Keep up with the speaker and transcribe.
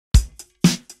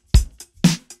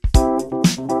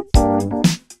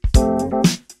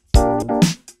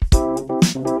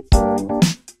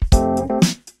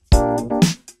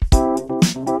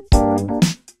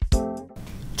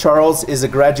Charles is a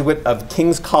graduate of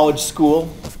King's College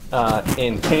School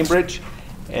in Cambridge,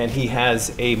 and he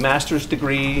has a master's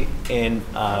degree in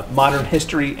modern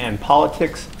history and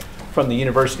politics from the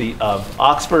University of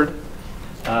Oxford.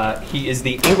 He is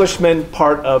the Englishman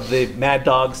part of the Mad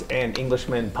Dogs and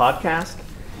Englishmen podcast.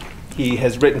 He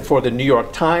has written for the New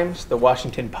York Times, the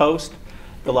Washington Post,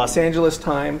 the Los Angeles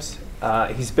Times.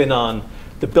 He's been on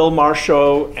the Bill Maher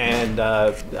Show and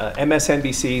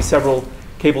MSNBC, several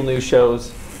cable news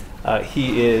shows.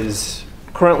 He is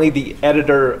currently the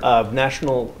editor of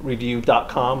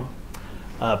nationalreview.com.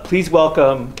 Please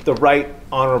welcome the Right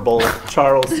Honorable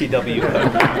Charles C.W.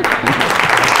 Cooke.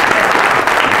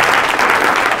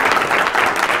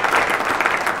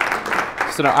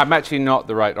 So no, I'm actually not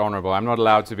the Right Honourable. I'm not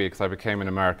allowed to be because I became an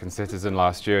American citizen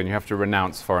last year and you have to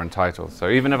renounce foreign titles. So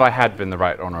even if I had been the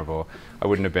Right Honourable, I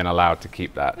wouldn't have been allowed to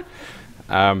keep that.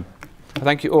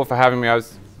 Thank you all for having me. I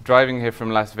was driving here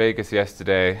from Las Vegas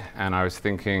yesterday and I was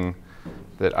thinking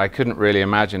that I couldn't really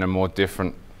imagine a more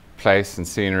different place and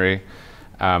scenery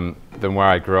than where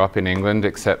I grew up in England,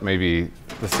 except maybe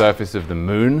the surface of the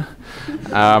moon.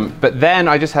 But then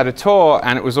I just had a tour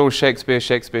and it was all Shakespeare,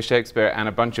 Shakespeare, Shakespeare, and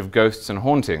a bunch of ghosts and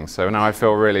hauntings. So now I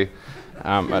feel really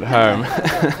at home.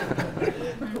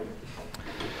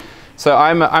 So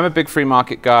I'm a big free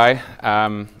market guy.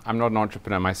 I'm not an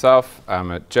entrepreneur myself.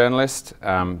 I'm a journalist,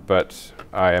 but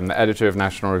I am the editor of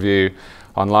National Review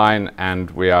online, and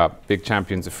we are big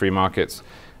champions of free markets.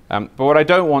 But what I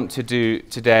don't want to do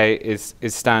today is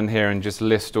stand here and just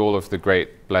list all of the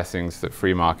great blessings that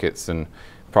free markets and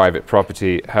private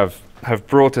property have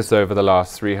brought us over the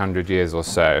last 300 years or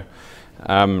so.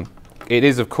 It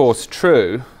is, of course,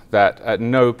 true that at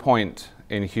no point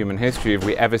in human history have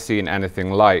we ever seen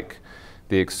anything like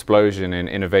the explosion in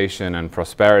innovation and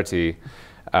prosperity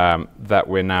that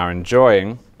we're now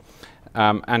enjoying.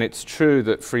 And it's true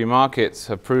that free markets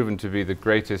have proven to be the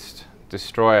greatest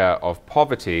destroyer of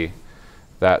poverty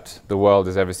that the world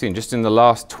has ever seen. Just in the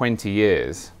last 20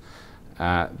 years,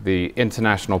 the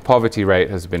international poverty rate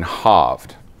has been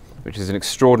halved, which is an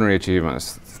extraordinary achievement.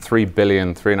 It's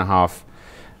 3.5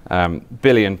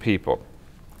 billion people.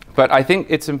 But I think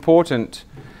it's important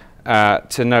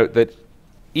to note that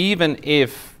even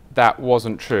if that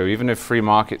wasn't true, even if free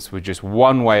markets were just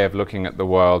one way of looking at the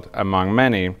world among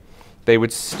many, they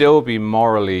would still be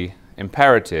morally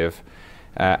imperative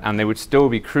and they would still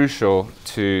be crucial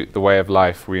to the way of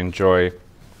life we enjoy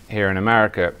here in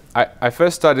America. I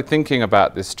first started thinking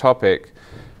about this topic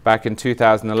back in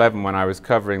 2011 when I was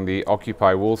covering the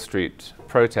Occupy Wall Street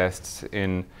protests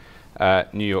in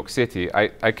New York City.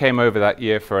 I came over that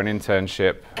year for an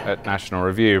internship at National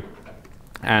Review,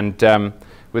 and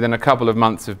within a couple of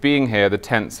months of being here, the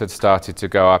tents had started to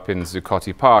go up in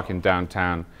Zuccotti Park in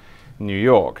downtown New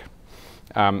York.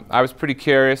 I was pretty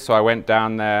curious, so I went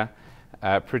down there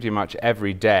pretty much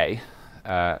every day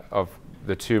of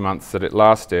the 2 months that it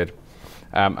lasted,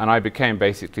 and I became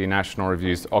basically National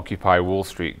Review's Occupy Wall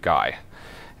Street guy.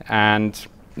 And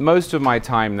most of my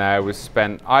time there was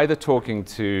spent either talking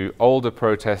to older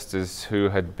protesters who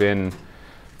had been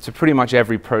to pretty much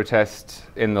every protest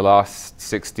in the last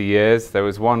 60 years. There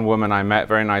was one woman I met,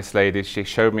 very nice lady. She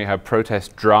showed me her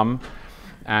protest drum,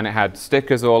 and it had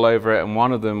stickers all over it, and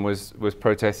one of them was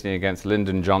protesting against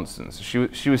Lyndon Johnson. So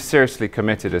she was seriously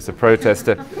committed as a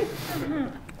protester.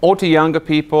 Or to younger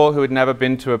people who had never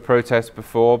been to a protest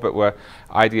before but were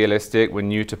idealistic, were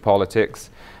new to politics.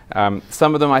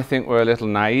 Some of them I think were a little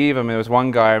naive. I mean, there was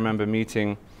one guy I remember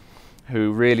meeting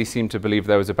who really seemed to believe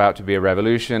there was about to be a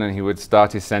revolution, and he would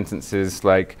start his sentences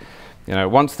like, you know,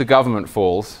 once the government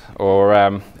falls, or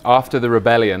after the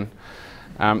rebellion.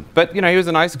 But you know, he was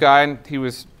a nice guy, and he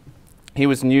was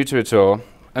new to it all.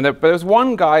 And but there was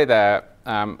one guy there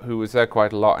who was there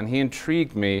quite a lot, and he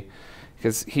intrigued me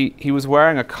because he was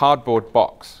wearing a cardboard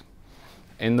box,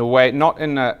 in the way, not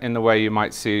in the way you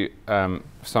might see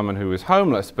someone who was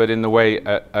homeless, but in the way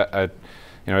a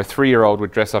 3-year-old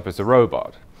would dress up as a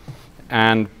robot.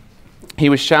 And he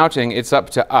was shouting, "It's up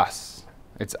to us.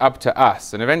 It's up to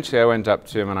us." And eventually I went up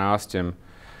to him and I asked him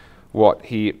what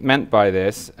he meant by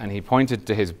this, and he pointed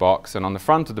to his box, and on the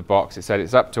front of the box it said,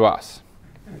 "It's up to us."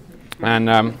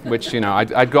 And which, you know,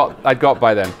 I'd got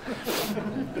by then.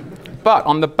 But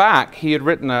on the back he had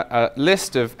written a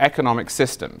list of economic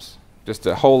systems, just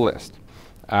a whole list.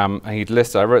 And he'd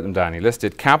listed, I wrote them down, he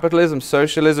listed capitalism,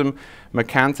 socialism,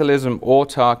 mercantilism,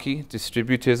 autarky,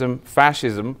 distributism,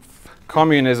 fascism,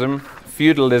 communism,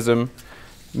 feudalism,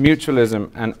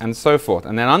 mutualism, and so forth.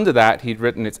 And then under that, he'd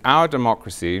written, it's our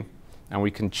democracy, and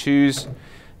we can choose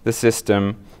the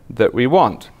system that we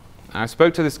want. And I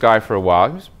spoke to this guy for a while.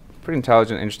 He was a pretty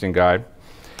intelligent, interesting guy.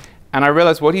 And I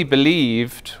realized what he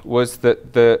believed was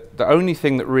that the only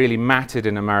thing that really mattered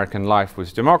in American life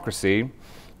was democracy,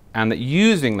 and that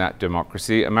using that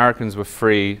democracy, Americans were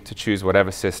free to choose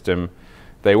whatever system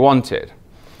they wanted,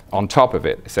 on top of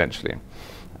it, essentially.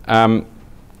 And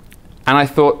I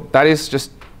thought, that is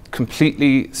just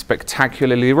completely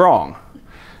spectacularly wrong.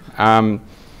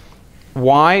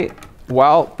 Why?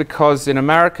 Well, because in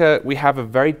America, we have a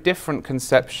very different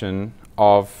conception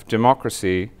of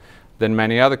democracy than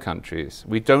many other countries.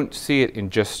 We don't see it in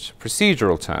just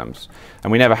procedural terms,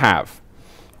 and we never have.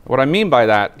 What I mean by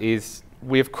that is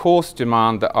we, of course,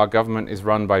 demand that our government is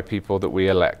run by people that we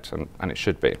elect, and it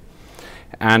should be.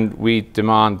 And we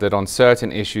demand that on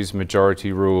certain issues,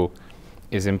 majority rule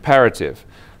is imperative.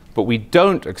 But we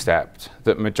don't accept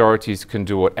that majorities can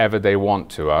do whatever they want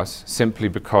to us simply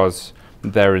because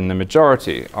they're in the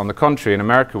majority. On the contrary, in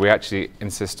America, we actually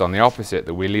insist on the opposite,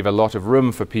 that we leave a lot of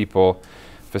room for people,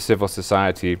 for civil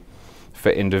society, for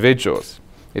individuals.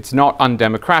 It's not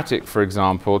undemocratic, for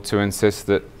example, to insist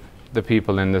that the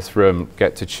people in this room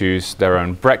get to choose their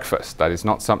own breakfast. That is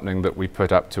not something that we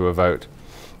put up to a vote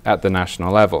at the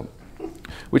national level.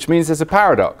 Which means there's a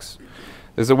paradox.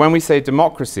 When we say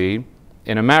democracy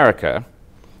in America,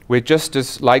 we're just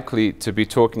as likely to be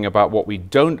talking about what we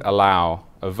don't allow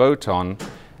a vote on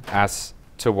as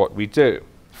to what we do.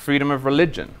 Freedom of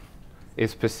religion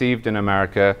is perceived in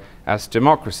America as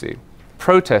democracy.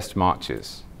 Protest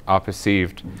marches are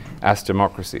perceived as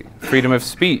democracy. Freedom of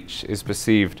speech is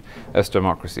perceived as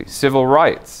democracy. Civil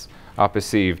rights are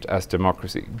perceived as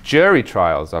democracy. Jury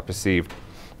trials are perceived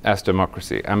as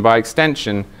democracy. And by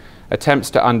extension,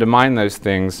 attempts to undermine those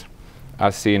things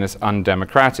are seen as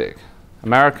undemocratic.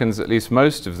 Americans, at least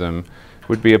most of them,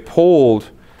 would be appalled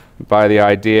by the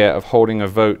idea of holding a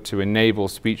vote to enable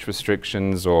speech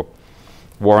restrictions or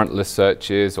warrantless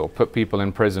searches or put people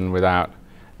in prison without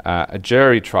a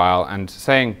jury trial, and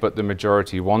saying, but the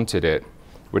majority wanted it,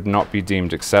 would not be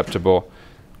deemed acceptable.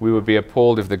 We would be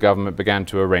appalled if the government began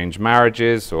to arrange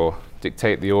marriages or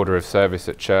dictate the order of service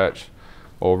at church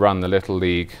or run the Little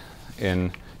League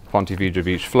in Ponte Vedra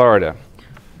Beach, Florida.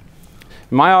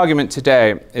 My argument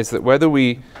today is that whether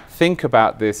we think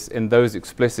about this in those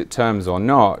explicit terms or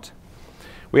not,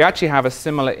 we actually have a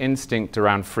similar instinct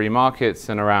around free markets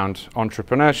and around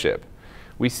entrepreneurship.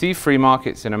 We see free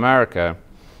markets in America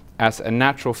as a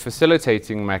natural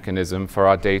facilitating mechanism for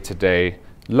our day-to-day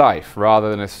life, rather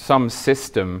than as some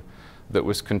system that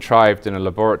was contrived in a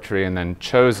laboratory and then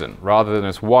chosen, rather than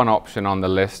as one option on the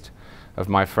list of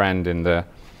my friend in the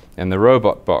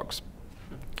robot box.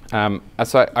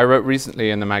 As I wrote recently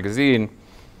in the magazine,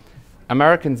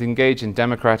 Americans engage in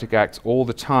democratic acts all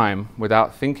the time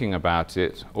without thinking about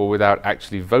it or without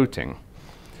actually voting.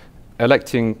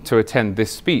 Electing to attend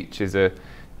this speech is a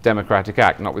democratic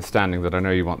act, notwithstanding that I know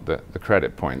you want the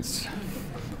credit points.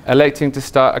 Electing to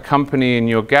start a company in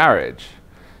your garage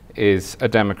is a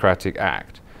democratic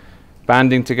act.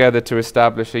 Banding together to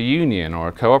establish a union or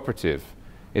a cooperative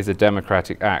is a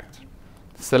democratic act.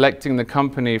 Selecting the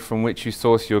company from which you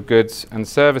source your goods and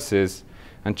services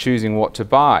and choosing what to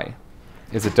buy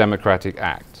is a democratic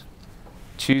act.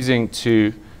 Choosing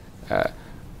to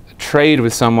trade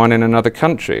with someone in another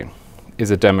country is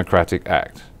a democratic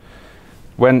act.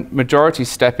 When majorities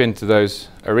step into those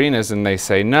arenas and they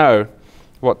say no,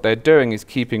 what they're doing is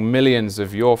keeping millions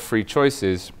of your free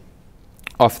choices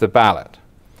off the ballot.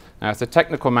 Now, as a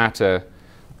technical matter,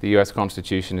 the US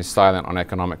Constitution is silent on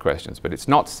economic questions, but it's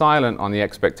not silent on the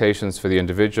expectations for the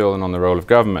individual and on the role of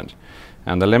government.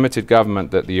 And the limited government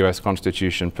that the US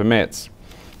Constitution permits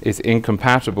is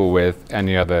incompatible with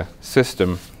any other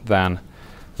system than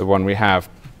the one we have.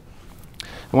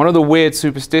 And one of the weird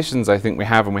superstitions I think we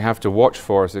have and we have to watch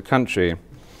for as a country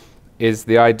is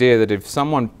the idea that if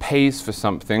someone pays for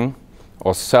something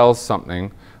or sells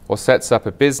something or sets up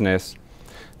a business,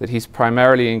 that he's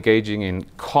primarily engaging in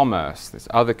commerce, this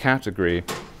other category,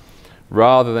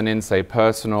 rather than in, say,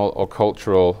 personal or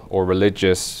cultural or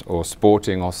religious or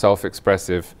sporting or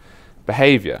self-expressive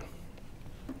behavior.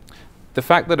 The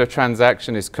fact that a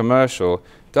transaction is commercial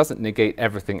doesn't negate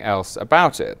everything else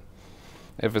about it.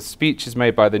 If a speech is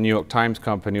made by the New York Times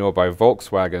Company or by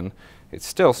Volkswagen, it's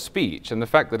still speech, and the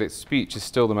fact that it's speech is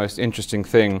still the most interesting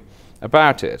thing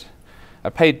about it.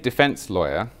 A paid defense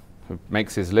lawyer who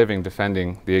makes his living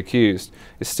defending the accused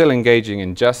is still engaging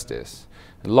in justice.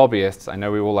 And lobbyists, I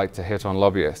know we all like to hit on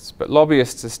lobbyists, but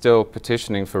lobbyists are still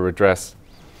petitioning for redress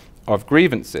of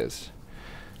grievances.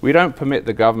 We don't permit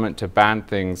the government to ban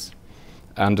things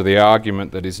under the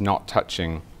argument that is not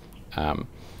touching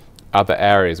other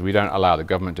areas. We don't allow the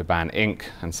government to ban ink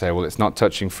and say, well, it's not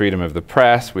touching freedom of the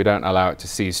press. We don't allow it to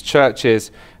seize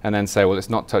churches and then say, well, it's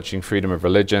not touching freedom of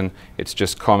religion. It's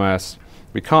just commerce.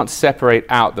 We can't separate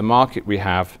out the market we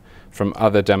have from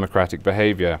other democratic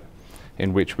behavior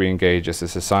in which we engage as a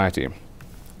society.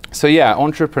 So yeah,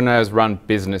 entrepreneurs run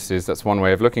businesses. That's one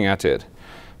way of looking at it.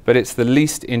 But it's the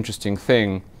least interesting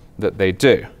thing that they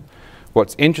do.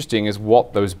 What's interesting is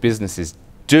what those businesses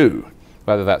do,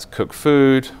 whether that's cook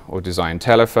food or design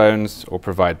telephones or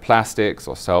provide plastics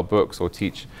or sell books or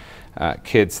teach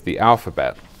kids the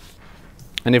alphabet.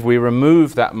 And if we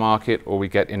remove that market or we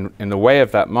get in the way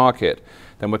of that market,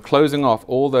 then we're closing off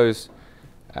all those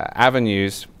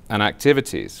avenues and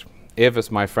activities. If,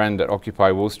 as my friend at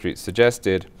Occupy Wall Street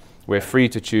suggested, we're free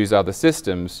to choose other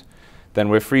systems, then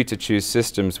we're free to choose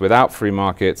systems without free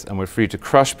markets, and we're free to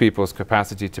crush people's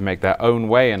capacity to make their own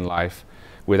way in life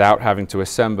without having to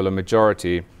assemble a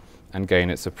majority and gain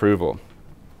its approval.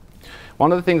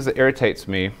 One of the things that irritates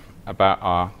me about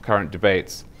our current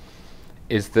debates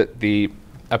is that the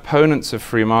opponents of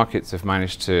free markets have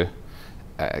managed to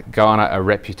garner a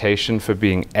reputation for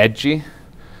being edgy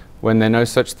when they're no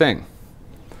such thing.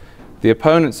 The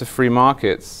opponents of free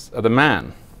markets are the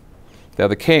man. They're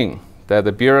the king. They're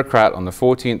the bureaucrat on the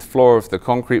 14th floor of the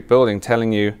concrete building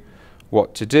telling you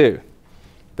what to do.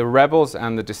 The rebels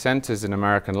and the dissenters in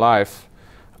American life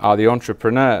are the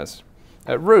entrepreneurs.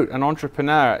 At root, an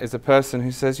entrepreneur is a person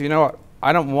who says, you know what,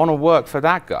 I don't want to work for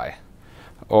that guy.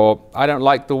 Or I don't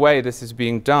like the way this is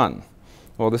being done.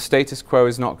 Or the status quo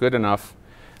is not good enough,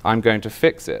 I'm going to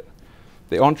fix it.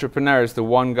 The entrepreneur is the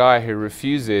one guy who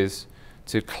refuses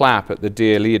to clap at the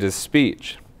dear leader's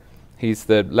speech. He's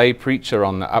the lay preacher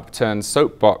on the upturned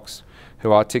soapbox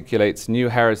who articulates new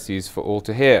heresies for all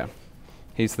to hear.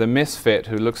 He's the misfit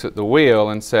who looks at the wheel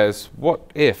and says, what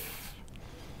if?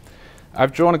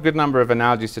 I've drawn a good number of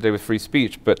analogies today with free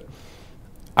speech, but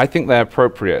I think they're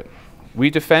appropriate.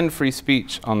 We defend free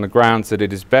speech on the grounds that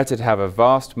it is better to have a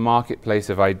vast marketplace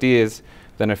of ideas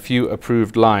than a few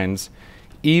approved lines,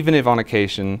 even if on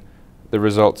occasion the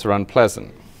results are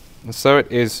unpleasant. And so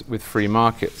it is with free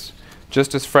markets.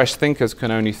 Just as fresh thinkers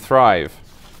can only thrive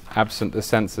absent the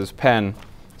censor's pen,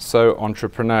 so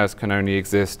entrepreneurs can only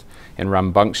exist in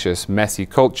rambunctious, messy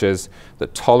cultures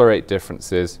that tolerate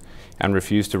differences and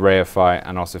refuse to reify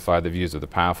and ossify the views of the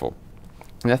powerful.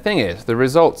 And the thing is, the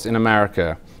results in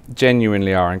America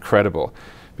genuinely are incredible.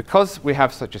 Because we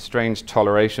have such a strange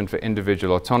toleration for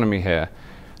individual autonomy here,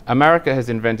 America has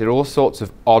invented all sorts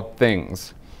of odd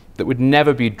things that would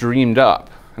never be dreamed up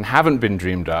and haven't been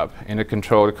dreamed up in a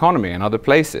controlled economy in other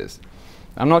places.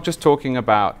 I'm not just talking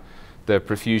about the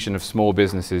profusion of small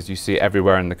businesses you see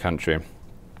everywhere in the country,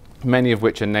 many of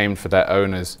which are named for their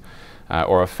owners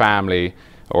or a family,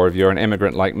 or if you're an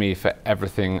immigrant like me, for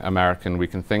everything American we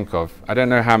can think of. I don't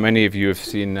know how many of you have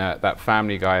seen that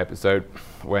Family Guy episode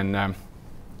when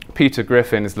Peter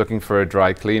Griffin is looking for a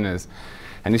dry cleaners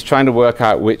and he's trying to work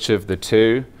out which of the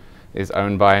two is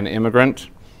owned by an immigrant.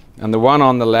 And the one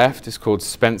on the left is called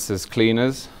Spencer's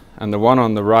Cleaners, and the one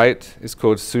on the right is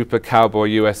called Super Cowboy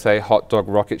USA Hot Dog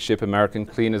Rocket Ship American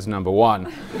Cleaners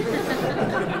 #1.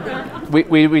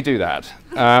 we do that.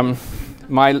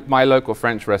 My local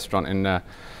French restaurant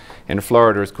in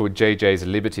Florida is called JJ's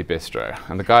Liberty Bistro,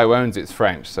 and the guy who owns it's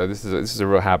French, so this is a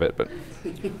real habit. But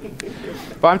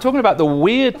I'm talking about the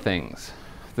weird things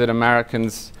that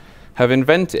Americans have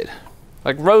invented,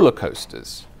 like roller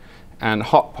coasters and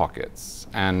Hot Pockets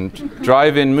and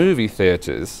drive-in movie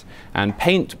theaters and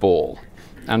paintball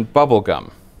and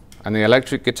bubblegum and the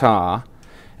electric guitar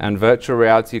and virtual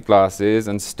reality glasses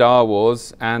and Star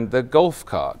Wars and the golf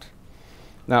cart.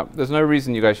 Now, there's no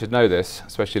reason you guys should know this,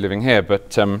 especially living here,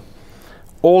 but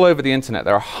all over the internet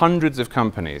there are hundreds of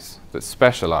companies that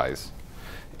specialize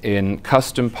in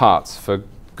custom parts for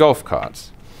golf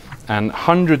carts and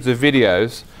hundreds of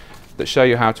videos that show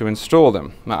you how to install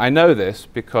them. Now, I know this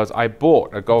because I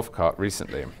bought a golf cart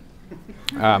recently.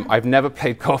 I've never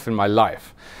played golf in my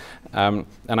life. And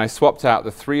I swapped out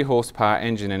the 3 horsepower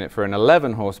engine in it for an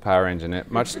 11 horsepower engine in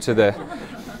it, much to the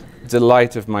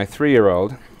delight of my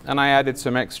 3-year-old. And I added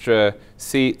some extra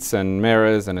seats and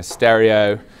mirrors and a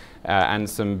stereo and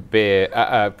some beer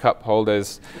cup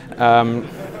holders. But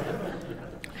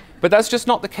that's just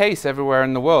not the case everywhere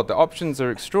in the world. The options are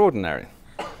extraordinary.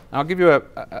 I'll give you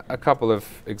a couple of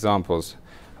examples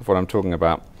of what I'm talking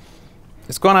about.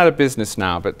 It's gone out of business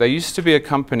now, but there used to be a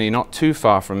company not too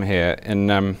far from here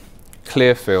in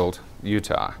Clearfield,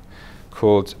 Utah,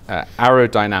 called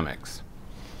Aerodynamics.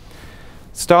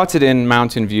 Started in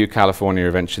Mountain View, California,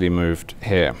 eventually moved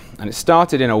here. And it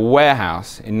started in a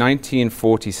warehouse in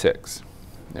 1946.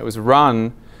 It was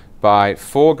run by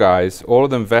 4 guys, all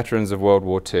of them veterans of World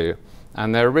War II.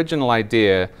 And their original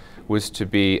idea was to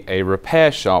be a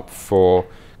repair shop for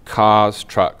cars,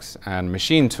 trucks, and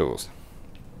machine tools.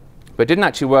 But it didn't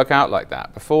actually work out like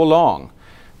that. Before long,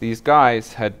 these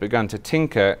guys had begun to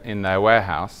tinker in their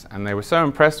warehouse, and they were so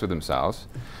impressed with themselves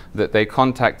that they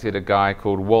contacted a guy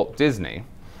called Walt Disney,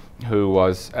 who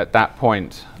was at that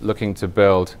point looking to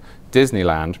build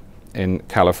Disneyland in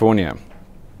California.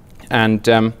 And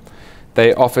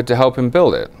they offered to help him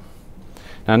build it.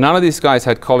 Now, none of these guys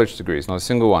had college degrees, not a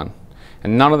single one.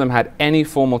 And none of them had any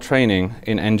formal training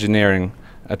in engineering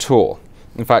at all.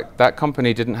 In fact, that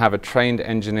company didn't have a trained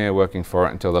engineer working for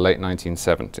it until the late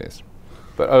 1970s.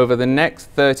 But over the next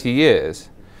 30 years,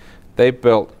 they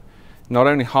built not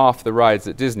only half the rides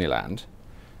at Disneyland,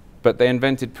 but they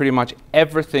invented pretty much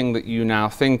everything that you now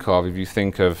think of if you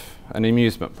think of an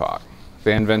amusement park.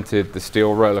 They invented the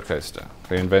steel roller coaster.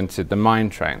 They invented the mine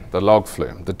train, the log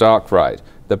flume, the dark ride,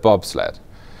 the bobsled.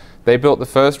 They built the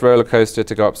first roller coaster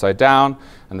to go upside down,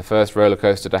 and the first roller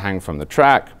coaster to hang from the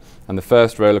track, and the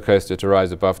first roller coaster to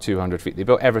rise above 200 feet. They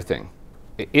built everything.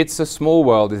 It's a Small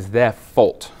World is their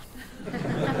fault.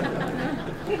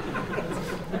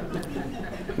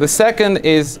 The second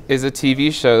is a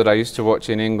TV show that I used to watch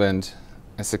in England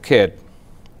as a kid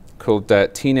called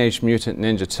Teenage Mutant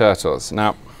Ninja Turtles.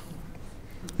 Now,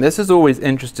 this has always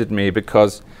interested me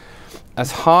because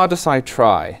as hard as I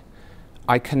try,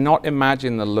 I cannot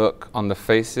imagine the look on the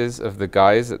faces of the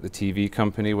guys at the TV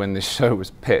company when this show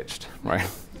was pitched, right?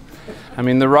 I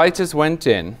mean, the writers went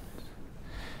in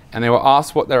and they were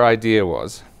asked what their idea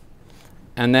was,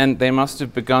 and then they must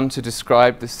have begun to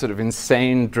describe this sort of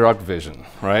insane drug vision,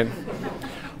 right?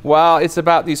 Well, it's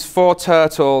about these 4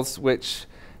 turtles which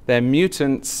they're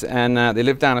mutants, and they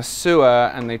live down a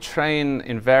sewer, and they train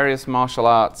in various martial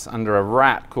arts under a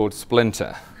rat called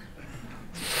Splinter.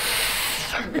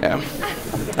 Yeah.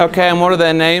 Okay, and what are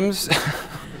their names?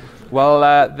 Well,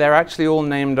 they're actually all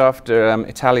named after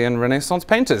Italian Renaissance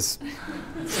painters.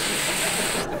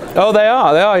 Oh, they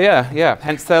are, yeah.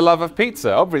 Hence their love of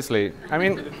pizza, obviously. I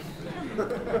mean,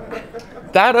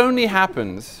 that only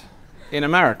happens in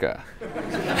America.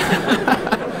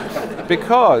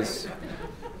 because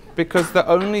the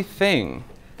only thing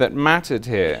that mattered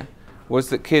here was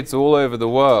that kids all over the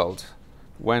world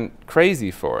went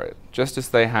crazy for it, just as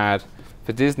they had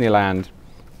for Disneyland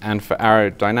and for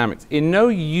aerodynamics. In no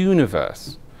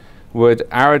universe would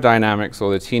aerodynamics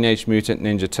or the Teenage Mutant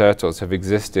Ninja Turtles have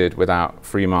existed without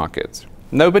free markets.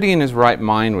 Nobody in his right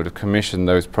mind would have commissioned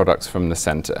those products from the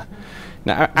center.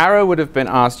 Now, Arrow would have been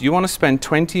asked, you want to spend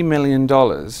 $20 million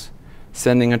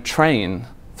sending a train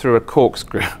through a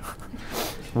corkscrew?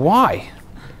 Why?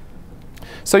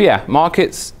 So yeah,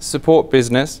 markets support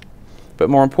business, but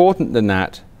more important than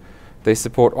that, they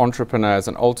support entrepreneurs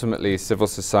and ultimately civil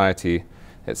society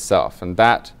itself. And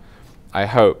that, I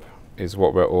hope, is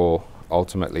what we're all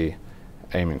ultimately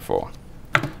aiming for.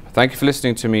 Thank you for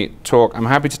listening to me talk. I'm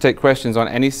happy to take questions on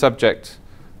any subject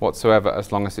whatsoever,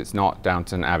 as long as it's not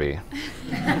Downton Abbey.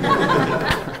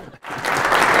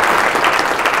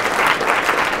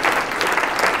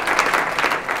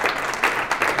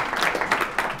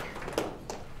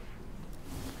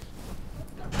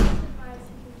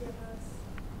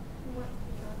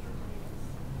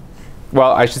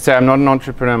 Well, I should say I'm not an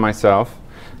entrepreneur myself.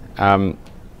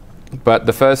 But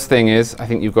the first thing is, I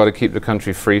think you've got to keep the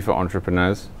country free for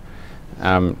entrepreneurs.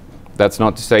 That's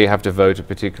not to say you have to vote a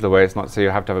particular way. It's not to say you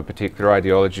have to have a particular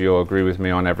ideology or agree with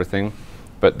me on everything.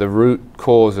 But the root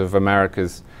cause of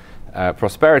America's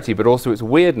prosperity, but also its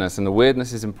weirdness, and the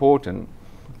weirdness is important,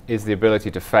 is the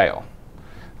ability to fail.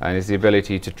 And is the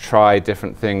ability to try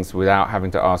different things without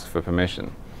having to ask for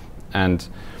permission. And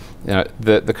you know,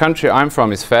 the country I'm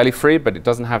from is fairly free, but it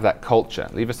doesn't have that culture.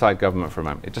 Leave aside government for a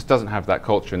moment. It just doesn't have that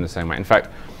culture in the same way. In fact,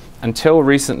 until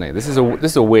recently, this is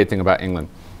a weird thing about England.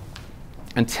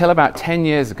 Until about 10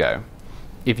 years ago,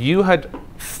 if you had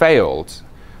failed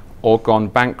or gone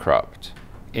bankrupt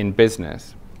in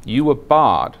business, you were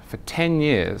barred for 10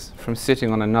 years from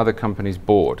sitting on another company's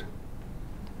board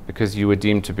because you were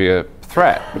deemed to be a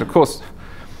threat. But of course,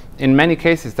 in many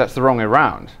cases, that's the wrong way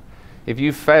around. If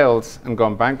you've failed and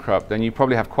gone bankrupt, then you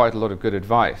probably have quite a lot of good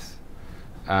advice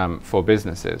for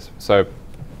businesses. So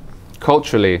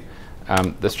culturally,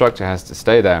 the structure has to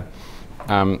stay there.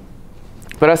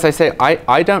 But as I say,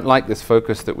 I don't like this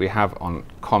focus that we have on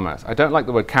commerce. I don't like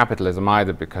the word capitalism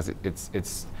either, because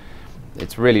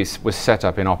it's really was set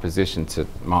up in opposition to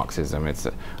Marxism.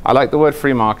 I like the word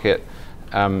free market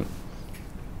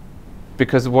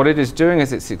because what it is doing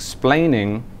is it's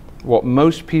explaining what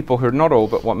most people, who are not all,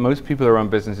 but what most people who run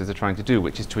businesses are trying to do,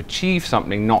 which is to achieve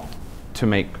something, not to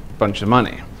make a bunch of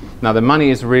money. Now, the money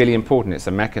is really important. It's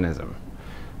a mechanism.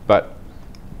 But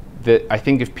I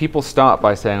think if people start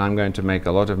by saying, I'm going to make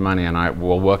a lot of money and I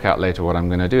will work out later what I'm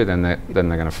going to do, then they're going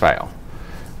to fail.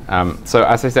 So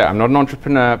as I say, I'm not an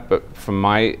entrepreneur, but from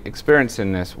my experience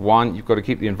in this, one, you've got to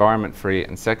keep the environment free,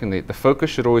 and secondly, the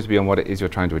focus should always be on what it is you're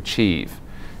trying to achieve,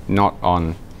 not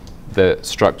on the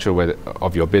structure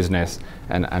of your business,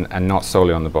 and not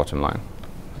solely on the bottom line.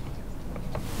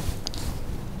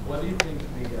 What do you think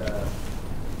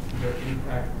the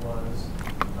impact was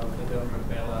of the government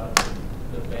bailout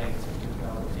of the banks in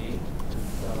 2008 and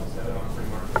 2007 on free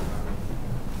market economy?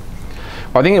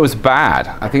 I think it was bad.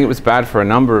 I think it was bad for a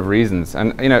number of reasons.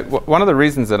 And you know, one of the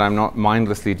reasons that I'm not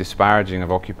mindlessly disparaging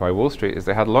of Occupy Wall Street is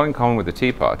they had a lot in common with the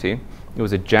Tea Party. It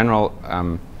was a general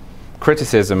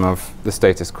criticism of the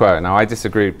status quo. Now, I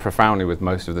disagree profoundly with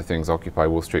most of the things Occupy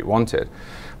Wall Street wanted,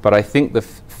 but I think the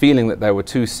feeling that there were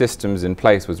two systems in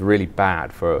place was really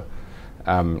bad for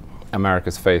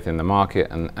America's faith in the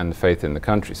market and faith in the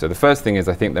country. So the first thing is,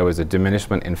 I think there was a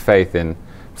diminishment in faith in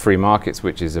free markets,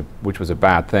 which was a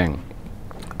bad thing.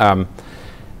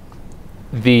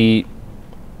 The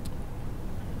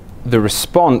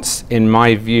response, in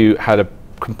my view, had a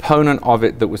component of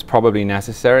it that was probably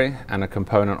necessary and a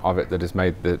component of it that has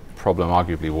made the problem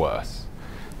arguably worse.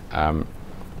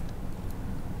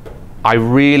 I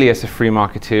really, as a free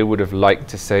marketeer, would have liked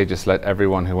to say just let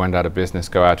everyone who went out of business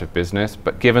go out of business,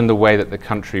 but given the way that the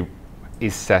country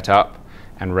is set up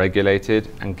and regulated,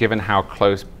 and given how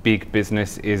close big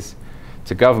business is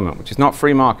to government, which is not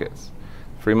free markets.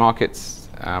 Free markets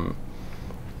are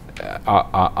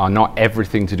not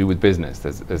everything to do with business.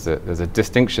 There's a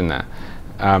distinction there.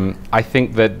 I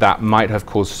think that might have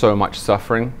caused so much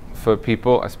suffering for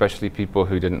people, especially people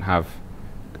who didn't have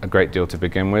a great deal to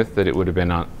begin with, that it would have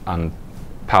been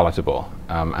unpalatable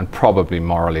and probably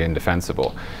morally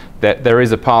indefensible. There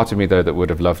is a part of me, though, that would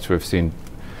have loved to have seen,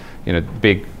 you know,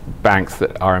 big banks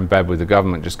that are in bed with the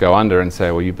government just go under and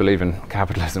say, well, you believe in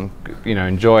capitalism, you know,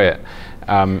 enjoy it.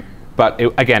 But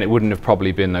again, it wouldn't have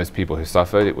probably been those people who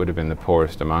suffered. It would have been the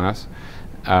poorest among us.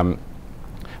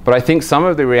 But I think some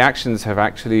of the reactions have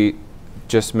actually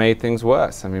just made things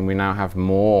worse. I mean, we now have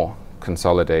more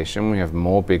consolidation. We have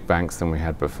more big banks than we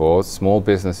had before. Small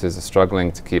businesses are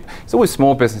struggling to keep. It's always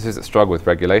small businesses that struggle with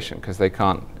regulation because they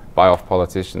can't buy off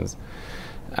politicians.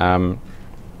 So,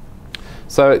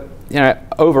 you know,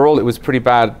 overall, it was pretty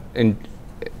bad in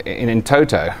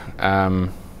toto.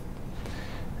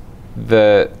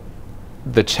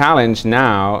 The challenge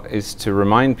now is to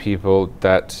remind people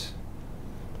that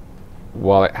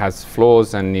while it has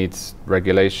flaws and needs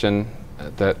regulation,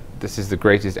 that this is the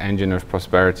greatest engine of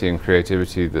prosperity and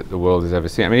creativity that the world has ever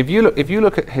seen. I mean, if you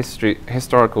look at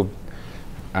historical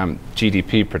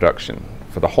GDP production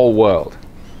for the whole world,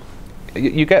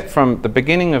 you get from the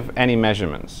beginning of any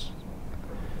measurements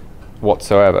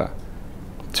whatsoever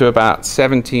to about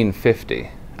 1750,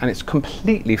 and it's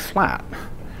completely flat.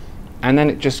 And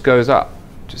then it just goes up,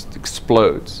 just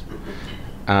explodes.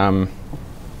 And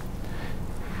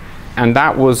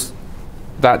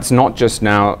that's not just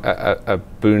now a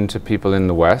boon to people in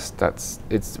the West.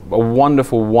 It's a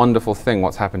wonderful, wonderful thing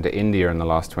what's happened to India in the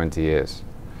last 20 years.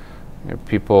 You know,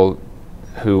 people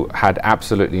who had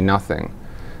absolutely nothing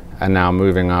are now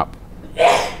moving up.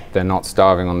 They're not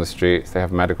starving on the streets. They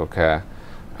have medical care.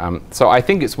 So I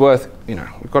think it's worth, you know,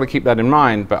 we've got to keep that in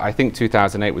mind, but I think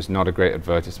 2008 was not a great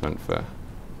advertisement for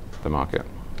the market.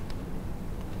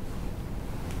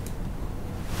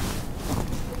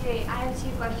 Okay, I have two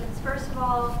questions. First of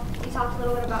all, you talked a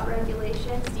little bit about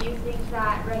regulations. Do you think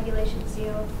that regulations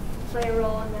do play a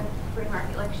role in the free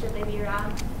market? Like, should they be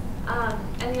around?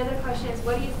 And the other question is,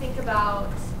 what do you think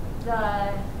about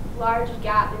the large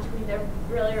gap between the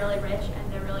really, really rich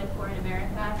and the really poor in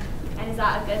America? And is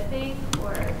that a good thing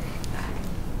or bad?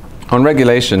 On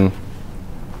regulation,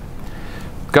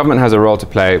 government has a role to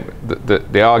play.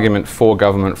 The argument for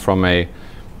government from a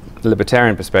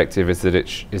libertarian perspective is that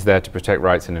it is there to protect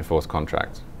rights and enforce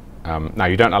contracts. Now,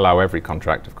 you don't allow every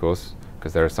contract, of course,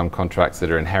 because there are some contracts that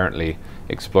are inherently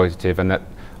exploitative and that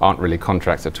aren't really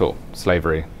contracts at all.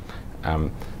 Slavery,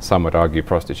 some would argue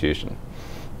prostitution.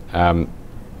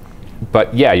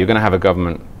 But yeah, you're going to have a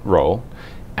government role.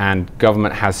 And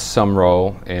government has some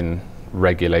role in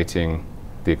regulating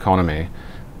the economy.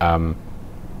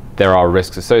 There are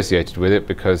risks associated with it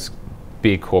because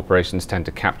big corporations tend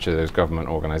to capture those government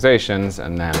organizations,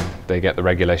 and then they get the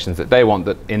regulations that they want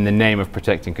that in the name of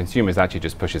protecting consumers actually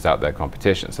just pushes out their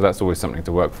competition. So that's always something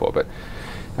to work for. But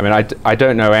I mean, I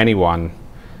don't know anyone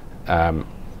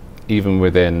even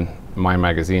within my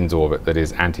magazine's orbit that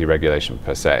is anti-regulation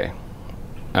per se.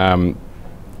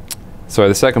 So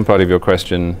the second part of your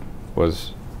question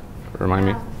was, remind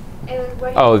me?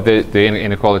 Oh, the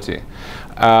inequality.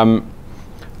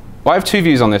 Well, I have two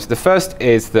views on this. The first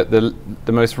is that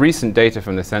the most recent data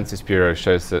from the Census Bureau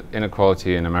shows that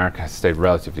inequality in America has stayed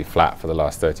relatively flat for the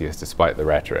last 30 years, despite the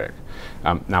rhetoric.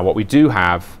 Now, what we do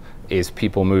have is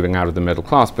people moving out of the middle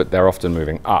class, but they're often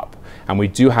moving up. And we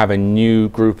do have a new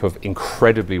group of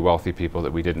incredibly wealthy people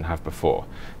that we didn't have before.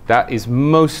 That is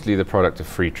mostly the product of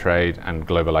free trade and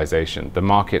globalization. The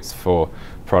markets for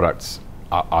products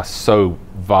are so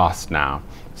vast now,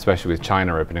 especially with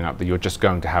China opening up, that you're just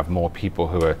going to have more people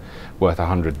who are worth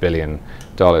 $100 billion.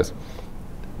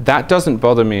 That doesn't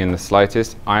bother me in the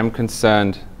slightest. I'm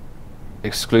concerned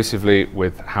exclusively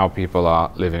with how people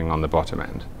are living on the bottom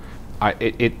end.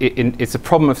 It's a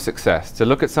problem of success. To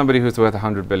look at somebody who's worth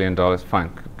 $100 billion,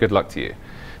 fine, good luck to you.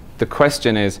 The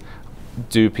question is,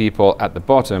 do people at the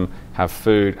bottom have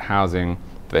food, housing,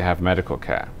 do they have medical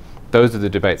care? Those are the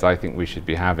debates I think we should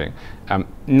be having.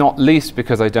 Not least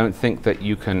because I don't think that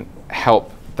you can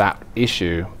help that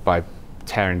issue by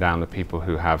tearing down the people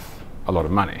who have a lot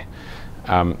of money.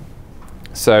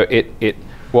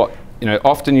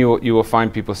 Often you will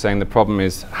find people saying the problem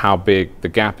is how big the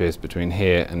gap is between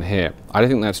here and here. I don't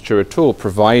think that's true at all,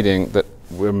 providing that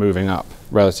we're moving up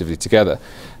relatively together.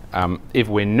 If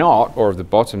we're not, or if the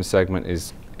bottom segment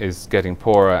is getting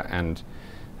poorer and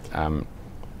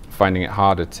finding it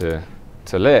harder to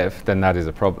live, then that is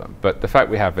a problem. But the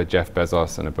fact we have a Jeff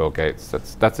Bezos and a Bill Gates,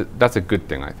 that's a good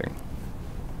thing, I think.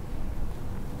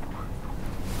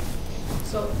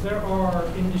 So there are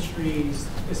industries,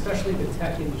 especially the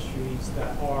tech industries,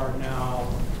 that are now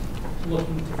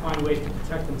looking to find ways to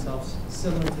protect themselves,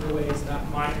 similar to the ways that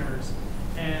miners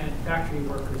and factory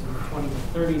workers in the 20s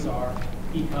and 30s are,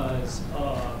 because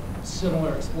of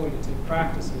similar exploitative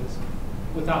practices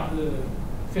without the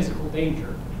physical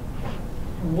danger.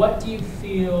 What do you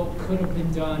feel could have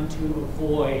been done to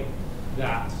avoid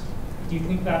that? Do you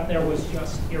think that there was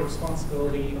just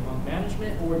irresponsibility among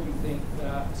management, or do you think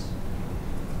that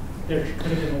there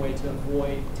could have been a way to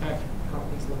avoid tech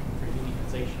companies looking for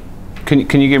unionization?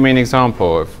 Can you give me an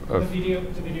example of the video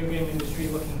game industry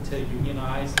looking to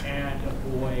unionize and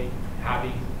avoid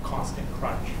having constant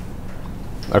crunch?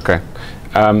 Okay.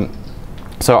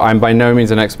 So I'm by no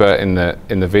means an expert in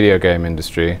the video game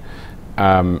industry.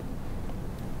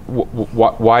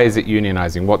 Why is it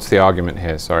unionizing? What's the argument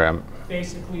here? Sorry,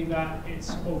 basically that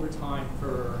it's overtime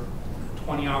for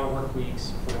 20-hour work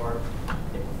weeks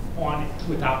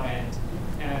without end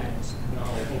and no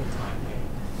overtime pay.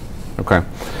 Okay.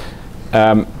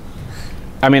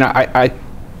 I mean, I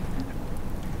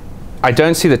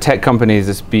don't see the tech companies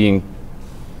as being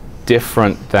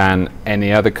different than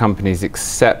any other companies,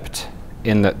 except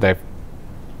in that they've,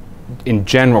 in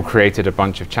general, created a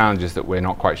bunch of challenges that we're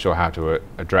not quite sure how to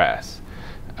address.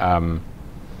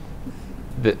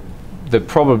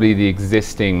 Probably the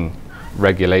existing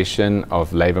regulation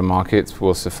of labor markets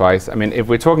will suffice. I mean, if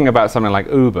we're talking about something like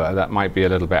Uber, that might be a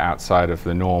little bit outside of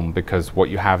the norm, because what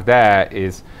you have there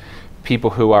is people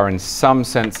who are in some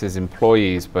senses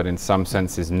employees, but in some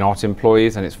senses not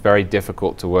employees, and it's very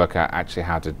difficult to work out actually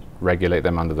how to regulate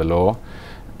them under the law.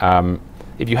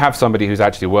 If you have somebody who's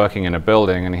actually working in a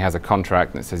building and he has a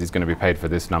contract that says he's going to be paid for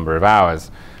this number of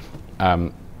hours,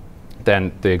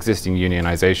 then the existing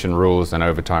unionization rules and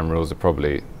overtime rules are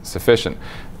probably sufficient.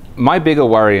 My bigger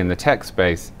worry in the tech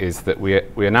space is that we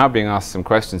are now being asked some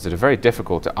questions that are very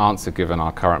difficult to answer given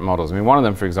our current models. I mean, one of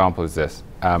them, for example, is this.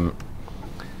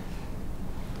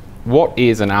 What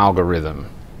is an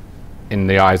algorithm in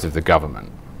the eyes of the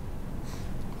government?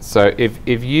 So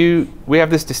we have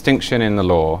this distinction in the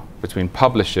law between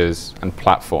publishers and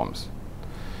platforms.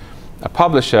 A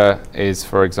publisher is,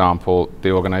 for example,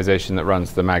 the organization that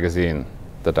runs the magazine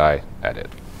that I edit.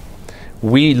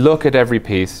 We look at every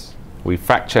piece, we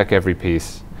fact check every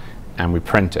piece, and we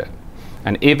print it.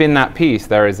 And if in that piece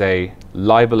there is a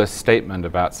libelous statement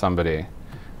about somebody,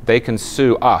 they can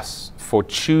sue us for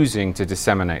choosing to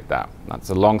disseminate that. That's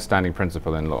a long-standing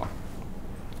principle in law.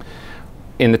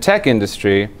 In the tech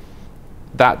industry,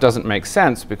 that doesn't make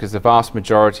sense because the vast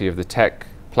majority of the tech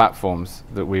platforms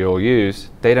that we all use,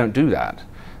 they don't do that.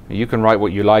 You can write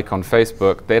what you like on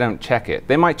Facebook, they don't check it.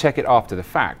 They might check it after the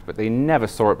fact, but they never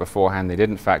saw it beforehand, they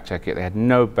didn't fact check it, they had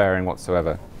no bearing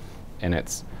whatsoever in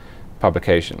its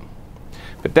publication.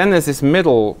 But then there's this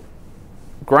middle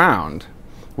ground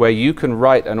where you can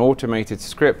write an automated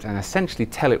script and essentially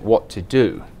tell it what to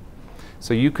do.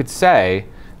 So you could say,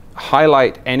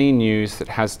 highlight any news that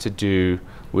has to do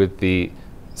with the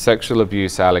sexual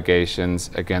abuse allegations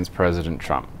against President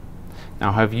Trump.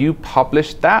 Now, have you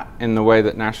published that in the way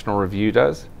that National Review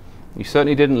does? You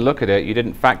certainly didn't look at it, you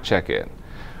didn't fact check it,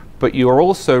 but you are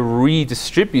also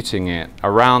redistributing it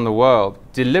around the world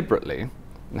deliberately,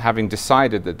 and having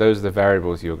decided that those are the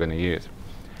variables you're going to use.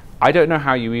 I don't know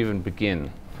how you even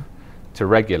begin to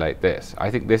regulate this. I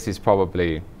think this is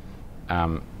probably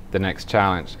the next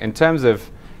challenge. In terms of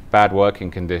bad working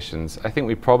conditions, I think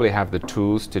we probably have the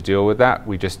tools to deal with that.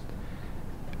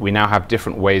 We now have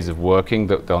different ways of working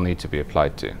that they'll need to be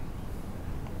applied to.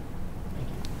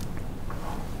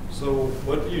 So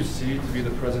what do you see to be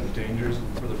the present dangers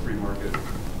for the free market?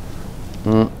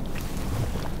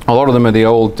 A lot of them are the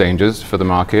old dangers for the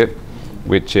market,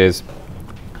 which is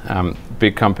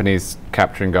big companies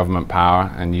capturing government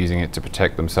power and using it to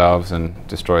protect themselves and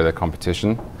destroy their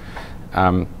competition.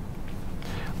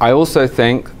 I also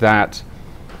think that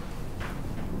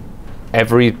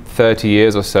every 30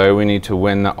 years or so we need to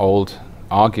win the old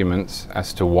arguments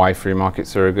as to why free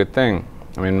markets are a good thing.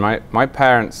 I mean, my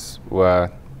parents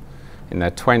were in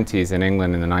their 20s in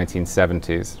England in the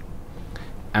 1970s,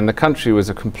 and the country was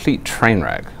a complete train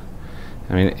wreck.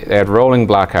 I mean, they had rolling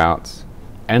blackouts,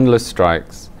 endless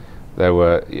strikes.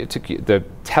 The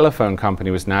telephone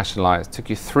company was nationalized. It took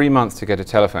you 3 months to get a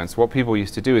telephone. So what people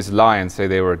used to do is lie and say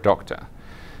they were a doctor.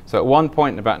 So at one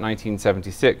point in about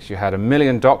 1976, you had 1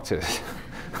 million doctors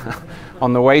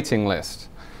on the waiting list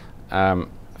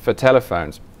for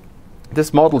telephones.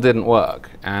 This model didn't work,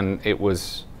 and it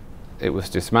was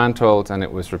dismantled and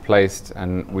it was replaced,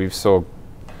 and we saw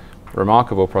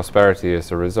remarkable prosperity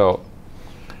as a result.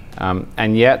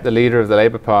 And yet the leader of the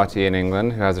Labour Party in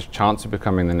England, who has a chance of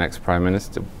becoming the next Prime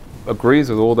Minister, agrees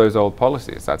with all those old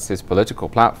policies. That's his political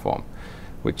platform,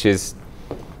 which is,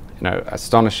 you know,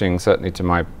 astonishing, certainly to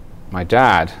my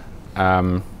dad.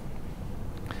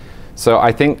 So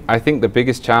I think the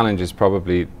biggest challenge is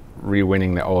probably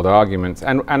re-winning the old arguments.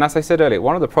 And as I said earlier,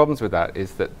 one of the problems with that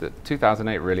is that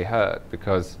 2008 really hurt,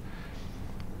 because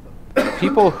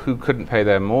people who couldn't pay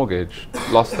their mortgage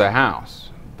lost their house.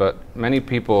 But many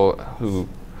people who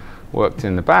worked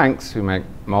in the banks, who make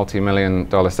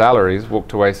multi-million-dollar salaries,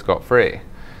 walked away scot-free.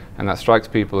 And that strikes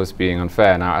people as being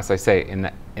unfair. Now, as I say, in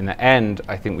the end,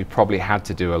 I think we probably had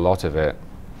to do a lot of it,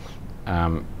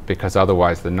 because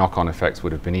otherwise the knock-on effects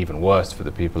would have been even worse for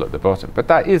the people at the bottom. But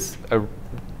that is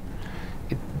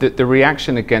the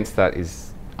reaction against that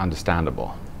is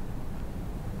understandable.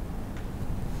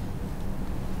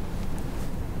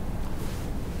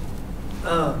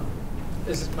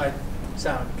 This might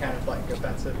sound kind of like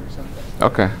offensive or something.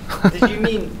 Okay.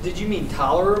 Did you mean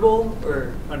tolerable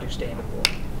or understandable?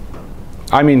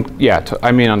 I mean, yeah,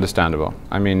 I mean understandable.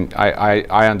 I mean,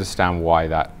 I understand why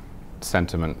that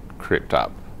sentiment crept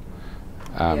up.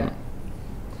 Yeah.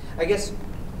 I guess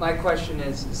my question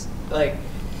is like,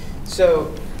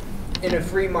 so in a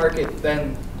free market,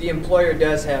 then the employer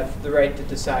does have the right to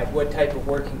decide what type of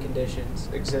working conditions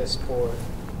exist for,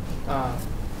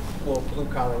 well, blue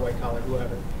collar, white collar,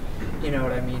 whoever. You know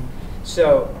what I mean?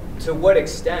 So to what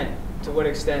extent,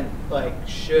 like,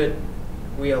 should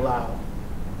we allow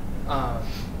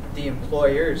the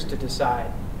employers to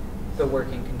decide the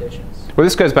working conditions? Well,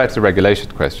 this goes back to the regulation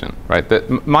question,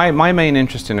 right? My main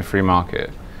interest in a free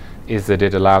market is that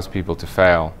it allows people to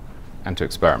fail and to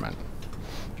experiment.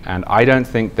 And I don't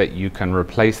think that you can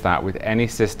replace that with any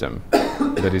system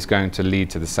that is going to lead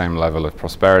to the same level of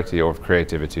prosperity or of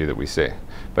creativity that we see.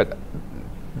 But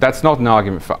that's not an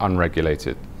argument for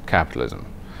unregulated capitalism.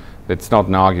 It's not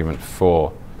an argument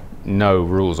for no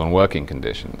rules on working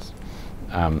conditions.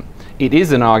 It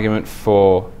is an argument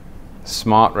for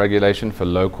smart regulation, for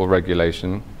local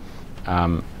regulation,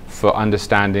 for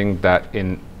understanding that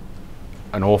in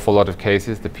an awful lot of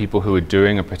cases, the people who are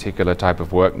doing a particular type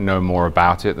of work know more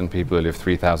about it than people who live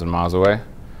 3,000 miles away.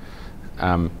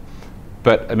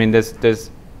 But I mean, there's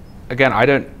again,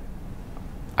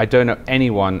 I don't know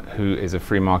anyone who is a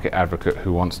free market advocate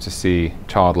who wants to see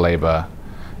child labor,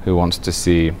 who wants to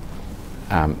see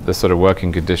the sort of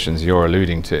working conditions you're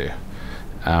alluding to.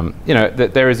 You know,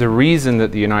 that there is a reason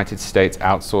that the United States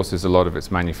outsources a lot of its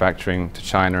manufacturing to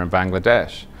China and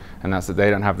Bangladesh, and that's that they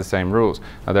don't have the same rules.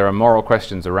 Now, there are moral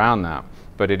questions around that,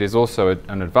 but it is also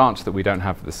an advantage that we don't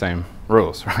have the same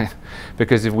rules, right?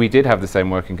 Because if we did have the same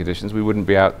working conditions, we wouldn't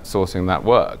be outsourcing that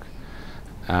work.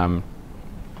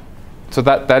 So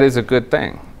that is a good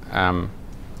thing. I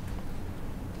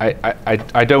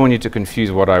don't want you to confuse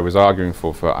what I was arguing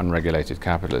for unregulated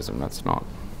capitalism. That's not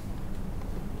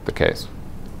the case.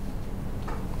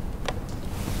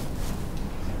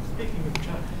 Speaking of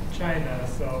China,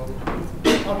 so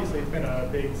obviously it's been a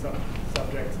big big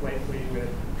subjects lately with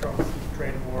Trump's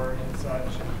trade war and such.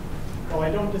 And while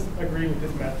I don't disagree with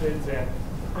his methods, and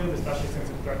especially since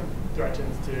it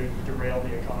threatens to derail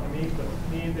the economy, but to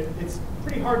me, it's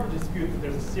pretty hard to dispute that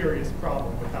there's a serious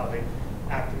problem with how they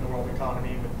act in the world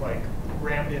economy with like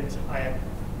rampant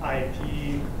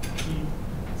IP, keep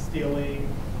stealing,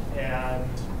 and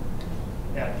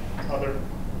other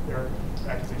their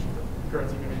accusations of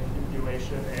currency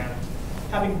manipulation, and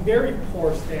having very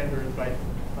poor standards by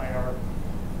our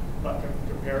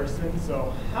comparison.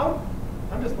 So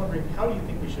I'm just wondering, how do you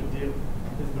think we should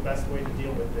is the best way to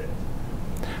deal with it?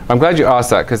 I'm glad you asked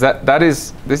that, because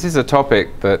this is a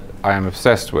topic that I am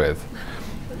obsessed with.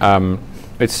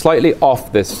 It's slightly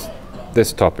off this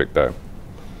topic, though.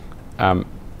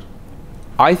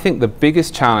 I think the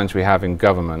biggest challenge we have in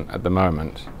government at the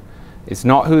moment is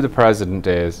not who the president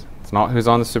is, it's not who's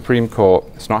on the Supreme Court,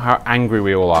 it's not how angry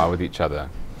we all are with each other.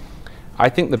 I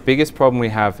think the biggest problem we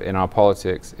have in our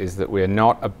politics is that we are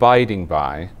not abiding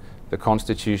by the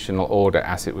constitutional order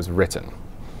as it was written.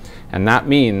 And that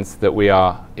means that we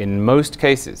are, in most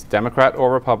cases, Democrat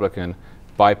or Republican,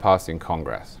 bypassing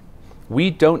Congress.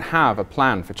 We don't have a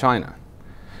plan for China.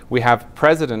 We have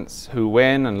presidents who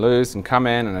win and lose and come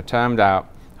in and are termed out,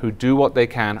 who do what they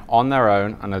can on their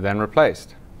own and are then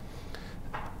replaced.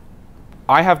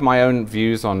 I have my own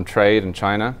views on trade and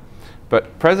China,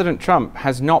 but President Trump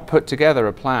has not put together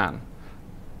a plan,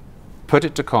 put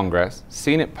it to Congress,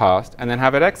 seen it passed, and then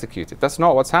have it executed. That's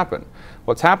not what's happened.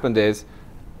 What's happened is,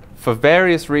 for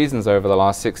various reasons over the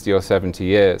last 60 or 70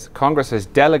 years, Congress has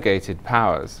delegated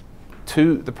powers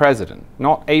to the president,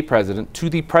 not a president, to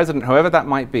the president, whoever that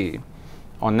might be,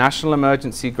 on national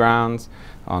emergency grounds,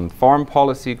 on foreign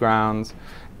policy grounds,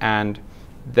 and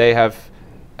they have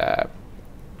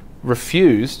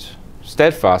refused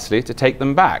steadfastly to take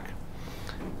them back.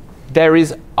 There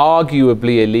is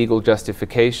arguably a legal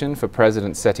justification for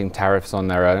presidents setting tariffs on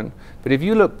their own, but if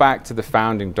you look back to the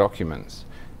founding documents,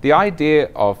 the idea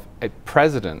of a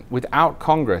president without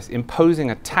Congress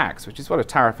imposing a tax, which is what a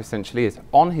tariff essentially is,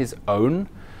 on his own,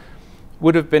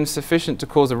 would have been sufficient to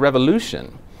cause a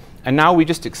revolution. And now we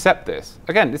just accept this.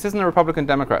 Again, this isn't a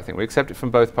Republican-Democrat thing. We accept it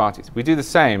from both parties. We do the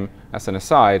same, as an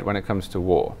aside, when it comes to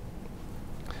war.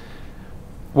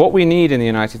 What we need in the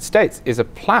United States is a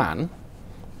plan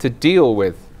to deal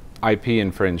with IP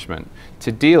infringement,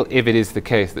 to deal, if it is the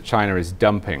case that China is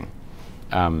dumping,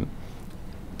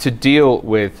 to deal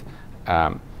with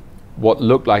what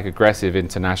looked like aggressive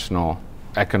international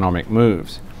economic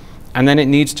moves. And then it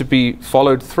needs to be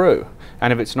followed through.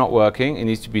 And if it's not working, it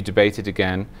needs to be debated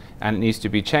again, and it needs to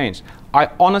be changed.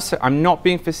 I'm not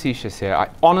being facetious here. I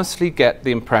honestly get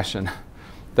the impression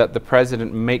that the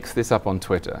president makes this up on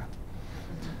Twitter.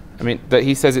 I mean, that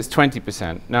he says it's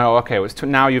 20%. No, okay, well,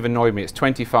 now you've annoyed me, it's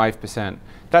 25%.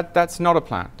 That's not a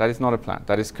plan. That is not a plan.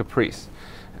 That is caprice.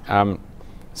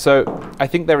 So I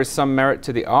think there is some merit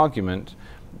to the argument,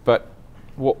 but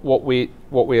what we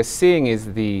are seeing is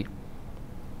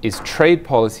trade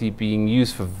policy being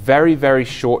used for very, very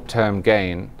short-term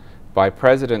gain by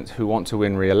presidents who want to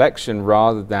win re-election,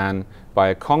 rather than by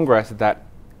a Congress that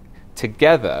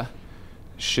together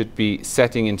should be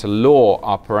setting into law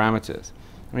our parameters.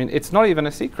 I mean, it's not even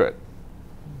a secret.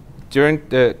 During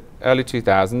the early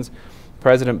 2000s,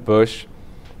 President Bush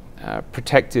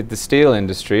protected the steel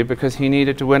industry because he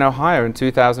needed to win Ohio in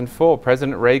 2004.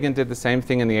 President Reagan did the same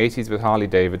thing in the 80s with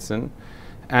Harley-Davidson.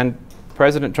 And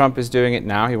President Trump is doing it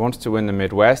now. He wants to win the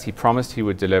Midwest. He promised he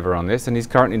would deliver on this, and he's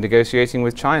currently negotiating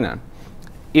with China.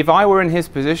 If I were in his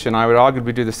position, I would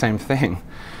arguably do the same thing.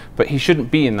 But he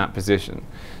shouldn't be in that position.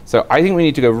 So I think we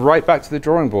need to go right back to the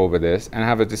drawing board with this and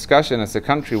have a discussion as a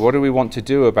country. What do we want to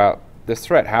do about this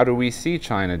threat? How do we see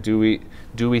China? Do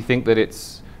we think that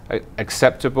it's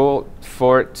acceptable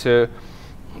for it to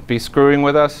be screwing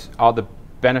with us? Are the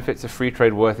benefits of free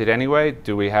trade worth it anyway?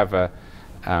 Do we have a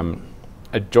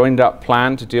joined up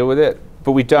plan to deal with it?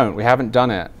 But we don't. We haven't done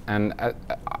it. And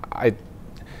I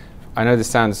know this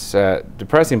sounds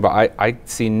depressing, but I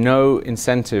see no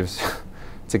incentives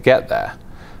to get there.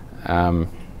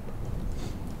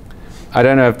 I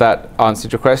don't know if that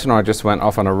answered your question, or I just went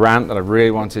off on a rant that I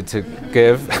really wanted to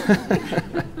give.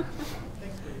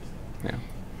 Yeah.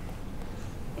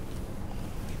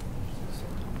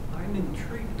 I'm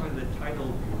intrigued by the title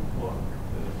of your book,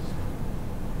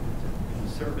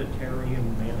 the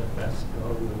Conservatarian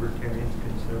Manifesto, Libertarians,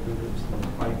 Conservatives, and the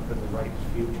Fight for the Right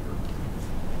Future.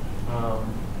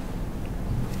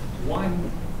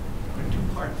 There are two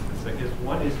parts to this, I guess.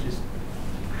 One is just,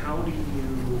 how do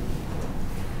you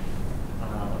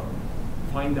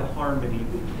find a harmony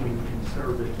between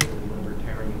conservative and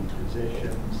libertarian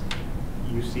positions?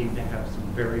 You seem to have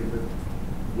some very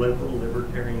liberal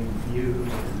libertarian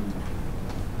views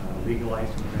and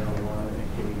legalizing marijuana,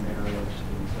 gay marriage,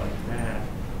 things like that,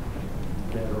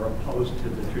 that are opposed to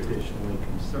the traditionally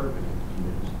conservative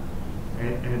views.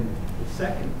 And the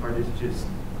second part is just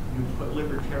you put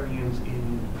libertarians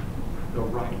in the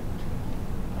right,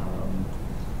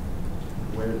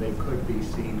 where they could be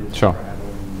seen as Sure.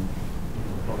 straddling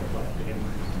both left and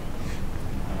right.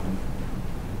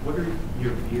 What are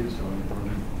your views on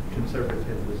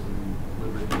conservatism,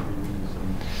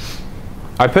 libertarianism?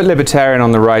 I put libertarian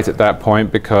on the right at that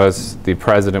point because the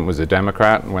president was a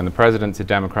Democrat, and when the president's a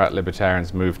Democrat,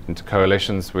 libertarians moved into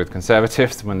coalitions with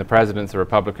conservatives. When the president's a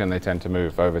Republican, they tend to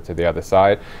move over to the other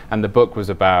side. And the book was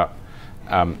about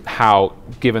how,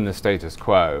 given the status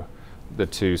quo, the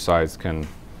two sides can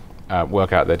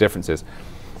work out their differences.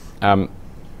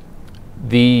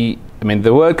 The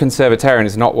word conservatarian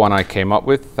is not one I came up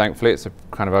with, thankfully. It's a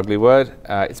kind of ugly word.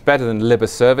 It's better than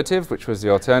liberservative, which was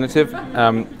the alternative.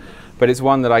 But it's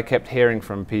one that I kept hearing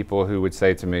from people who would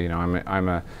say to me, you know,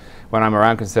 when I'm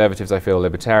around conservatives, I feel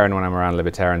libertarian. When I'm around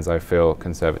libertarians, I feel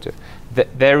conservative.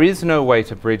 There is no way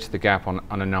to bridge the gap on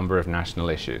a number of national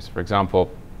issues. For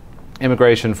example,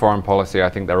 immigration, foreign policy, I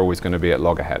think they're always going to be at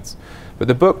loggerheads. But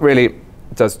the book really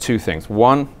does two things.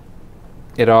 One,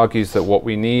 it argues that what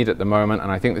we need at the moment,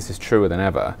 and I think this is truer than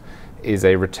ever, is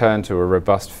a return to a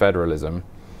robust federalism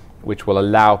which will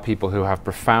allow people who have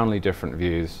profoundly different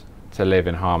views to live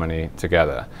in harmony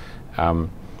together.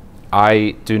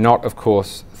 I do not, of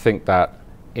course, think that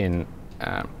in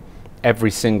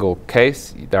every single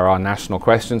case there are national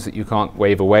questions that you can't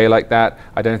wave away like that.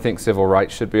 I don't think civil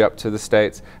rights should be up to the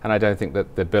states, and I don't think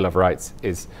that the Bill of Rights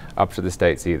is up to the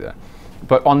states either.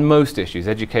 But on most issues,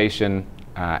 education,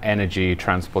 energy,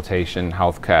 transportation,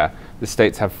 healthcare, the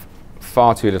states have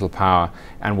far too little power,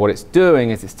 and what it's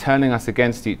doing is it's turning us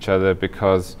against each other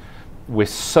because we're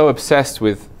so obsessed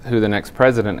with who the next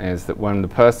president is that when the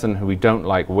person who we don't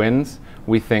like wins,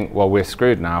 we think, well, we're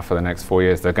screwed now for the next 4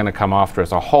 years. They're going to come after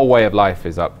us. Our whole way of life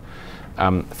is up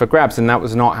for grabs, and that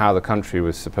was not how the country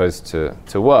was supposed to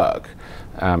work.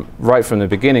 Right from the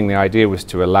beginning, the idea was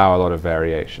to allow a lot of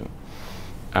variation.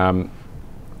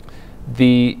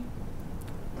 The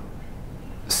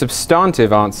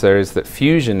substantive answer is that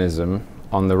fusionism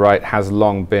on the right has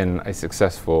long been a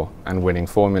successful and winning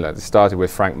formula. It started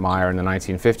with Frank Meyer in the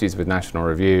 1950s with National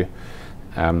Review.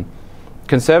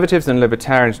 Conservatives and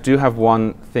libertarians do have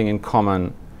one thing in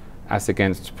common as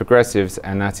against progressives,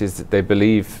 and that is that they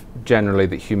believe generally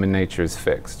that human nature is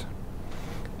fixed.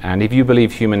 And if you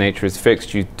believe human nature is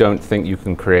fixed, you don't think you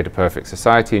can create a perfect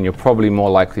society, and you're probably more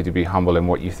likely to be humble in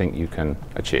what you think you can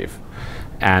achieve.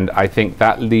 And I think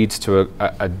that leads to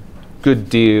a good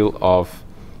deal of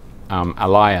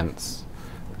alliance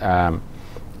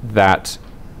that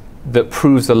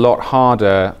proves a lot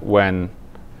harder when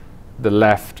the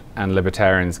left and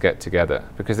libertarians get together,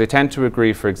 because they tend to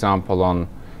agree, for example, on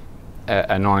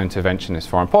a non-interventionist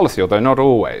foreign policy, although not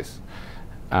always.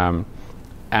 And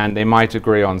they might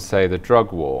agree on, say, the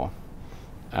drug war.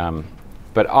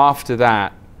 But after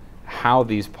that, how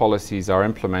these policies are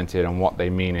implemented and what they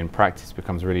mean in practice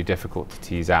becomes really difficult to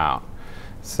tease out.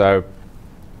 So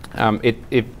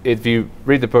if you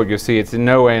read the book, you'll see it's in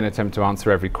no way an attempt to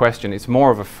answer every question. It's more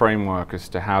of a framework as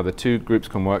to how the two groups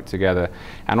can work together,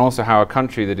 and also how a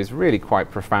country that is really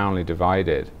quite profoundly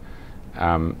divided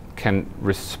can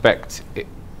respect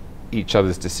each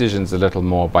other's decisions a little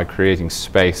more by creating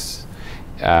space.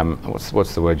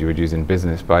 What's the word you would use in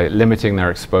business? By limiting their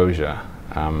exposure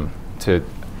to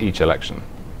each election.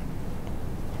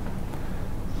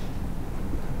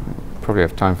 Probably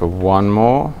have time for one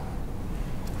more.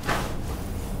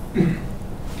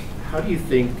 How do you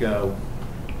think Bill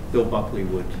Buckley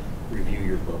would review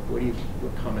your book?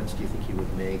 What comments do you think he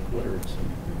would make? What are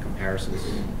some comparisons,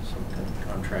 some kind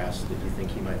of contrasts that you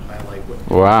think he might highlight?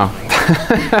 Wow.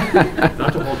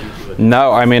 Not to hold you to it.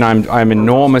 No, I mean, I'm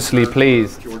enormously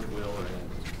pleased. George Will.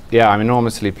 Yeah, I'm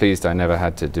enormously pleased I never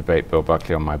had to debate Bill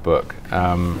Buckley on my book.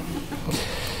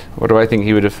 What do I think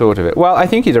he would have thought of it? Well, I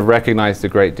think he'd have recognized a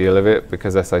great deal of it,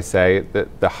 because, as I say,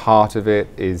 the heart of it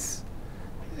is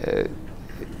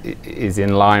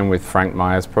in line with Frank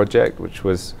Meyer's project, which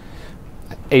was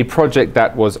a project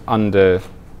that was undergone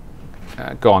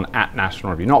at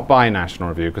National Review, not by National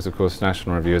Review, because of course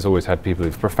National Review has always had people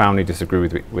who profoundly disagree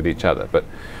with each other. But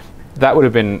that would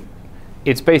have been,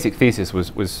 its basic thesis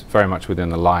was very much within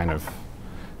the line of,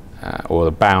 or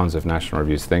the bounds of National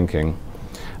Review's thinking.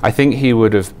 I think he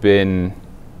would have been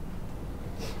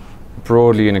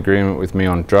broadly in agreement with me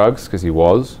on drugs, because he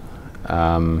was.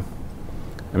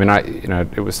 I mean,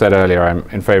 it was said earlier, I'm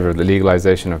in favor of the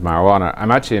legalization of marijuana.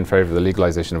 I'm actually in favor of the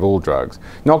legalization of all drugs.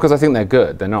 Not because I think they're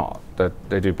good, they're not.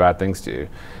 They do bad things to you.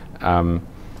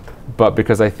 But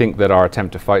because I think that our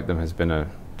attempt to fight them has been a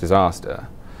disaster.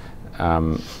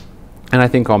 And I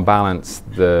think on balance,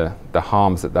 the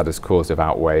harms that has caused have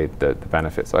outweighed the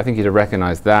benefits. So I think he'd have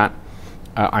recognized that.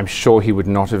 I'm sure he would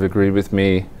not have agreed with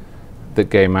me that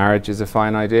gay marriage is a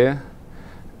fine idea.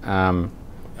 That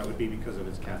would be because of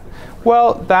his Catholic background.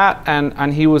 Well, that,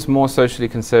 and he was more socially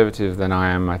conservative than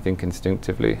I am, I think,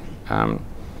 instinctively. I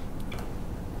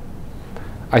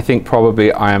think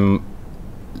probably I am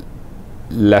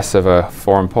less of a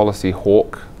foreign policy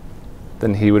hawk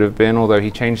than he would have been, although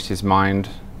he changed his mind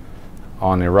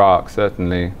on Iraq,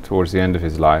 certainly, towards the end of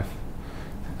his life.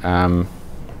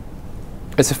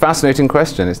 It's a fascinating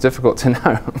question. It's difficult to know.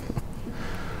 I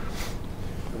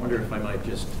wonder if I might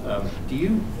just, do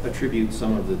you attribute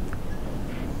some of the,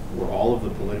 or all of the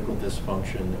political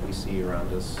dysfunction that we see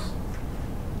around us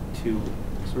to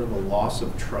sort of a loss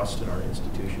of trust in our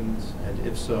institutions? And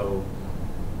if so,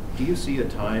 do you see a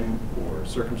time or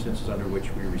circumstances under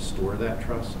which we restore that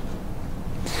trust?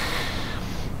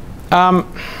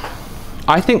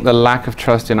 I think the lack of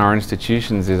trust in our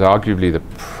institutions is arguably the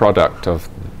product of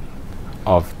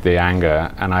the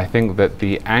anger, and I think that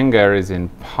the anger is in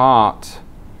part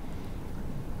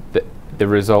the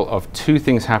result of two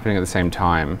things happening at the same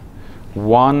time.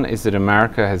 One is that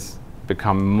America has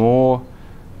become more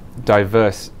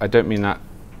diverse. I don't mean that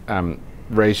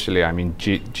racially, I mean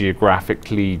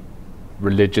geographically,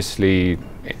 religiously,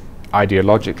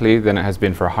 ideologically than it has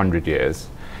been for 100 years.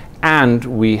 And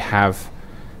we have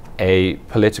a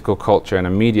political culture and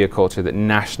a media culture that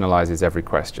nationalizes every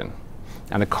question.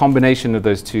 And a combination of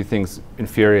those two things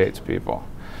infuriates people.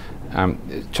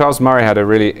 Charles Murray had a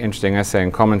really interesting essay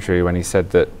and commentary when he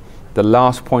said that the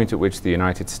last point at which the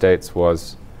United States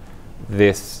was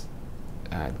this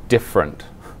different,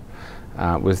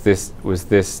 was this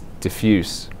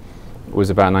diffuse, was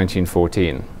about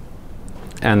 1914.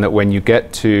 And that when you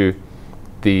get to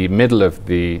the middle of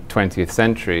the 20th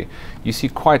century, you see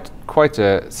quite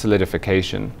a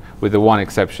solidification, with the one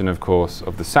exception, of course,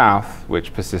 of the South,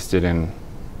 which persisted in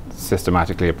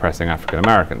systematically oppressing African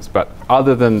Americans. But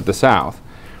other than the South,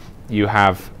 you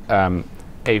have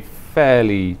a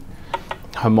fairly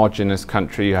homogenous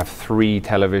country. You have 3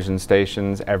 television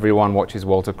stations. Everyone watches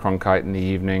Walter Cronkite in the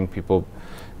evening. People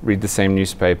read the same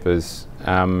newspapers.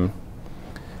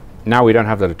 Now we don't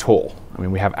have that at all. I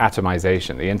mean, we have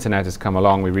atomization. The internet has come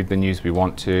along. We read the news we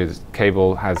want to.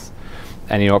 Cable has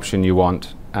any option you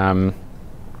want.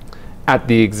 At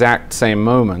the exact same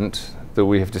moment that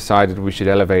we have decided we should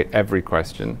elevate every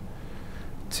question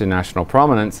to national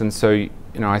prominence. And so,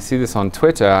 I see this on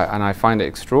Twitter and I find it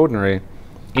extraordinary.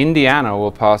 Indiana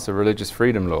will pass a religious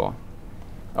freedom law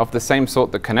of the same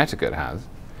sort that Connecticut has.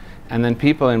 And then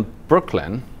people in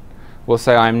Brooklyn will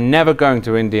say, I'm never going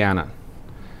to Indiana.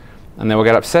 And they will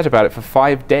get upset about it for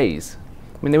 5 days.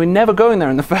 I mean, they were never going there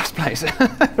in the first place.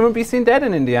 They would be seen dead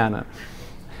in Indiana.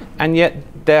 And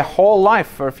yet their whole life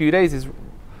for a few days is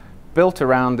built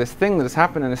around this thing that has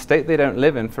happened in a state they don't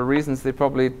live in for reasons they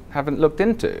probably haven't looked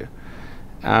into.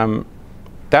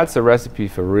 That's a recipe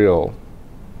for real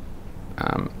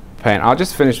pain. I'll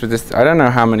just finish with this. I don't know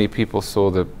how many people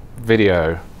saw the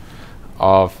video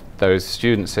of those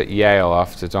students at Yale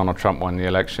after Donald Trump won the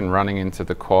election running into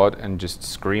the quad and just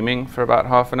screaming for about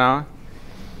half an hour.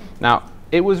 Now,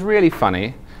 it was really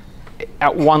funny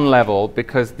at one level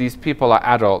because these people are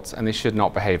adults and they should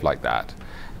not behave like that.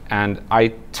 And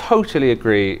I totally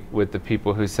agree with the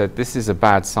people who said this is a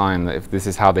bad sign that if this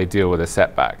is how they deal with a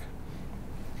setback.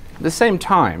 At the same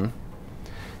time,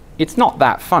 it's not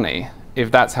that funny if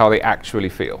that's how they actually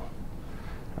feel.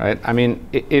 Right? I mean,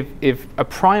 if a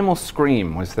primal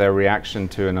scream was their reaction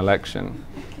to an election,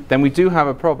 then we do have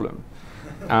a problem.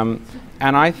 And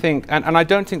I think, and I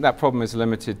don't think that problem is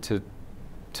limited to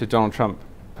Donald Trump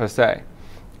per se.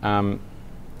 And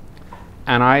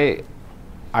I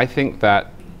think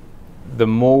that the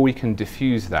more we can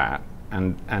diffuse that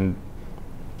and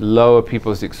lower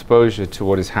people's exposure to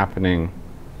what is happening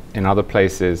in other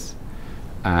places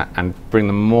and bring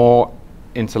them more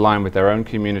into line with their own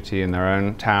community in their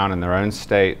own town and their own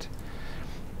state,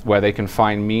 where they can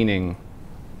find meaning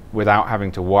without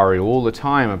having to worry all the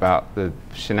time about the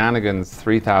shenanigans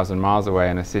 3,000 miles away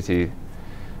in a city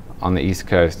on the East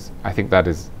Coast, I think that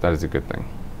is a good thing.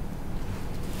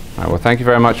 All right, well, thank you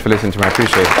very much for listening to me. I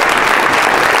appreciate it.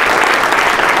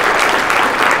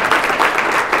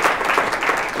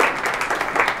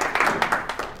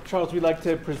 Charles, we'd like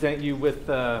to present you with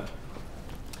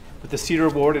with the Cedar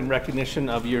Award in recognition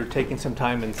of your taking some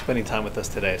time and spending time with us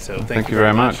today. So thank you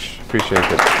very much. Appreciate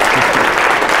it.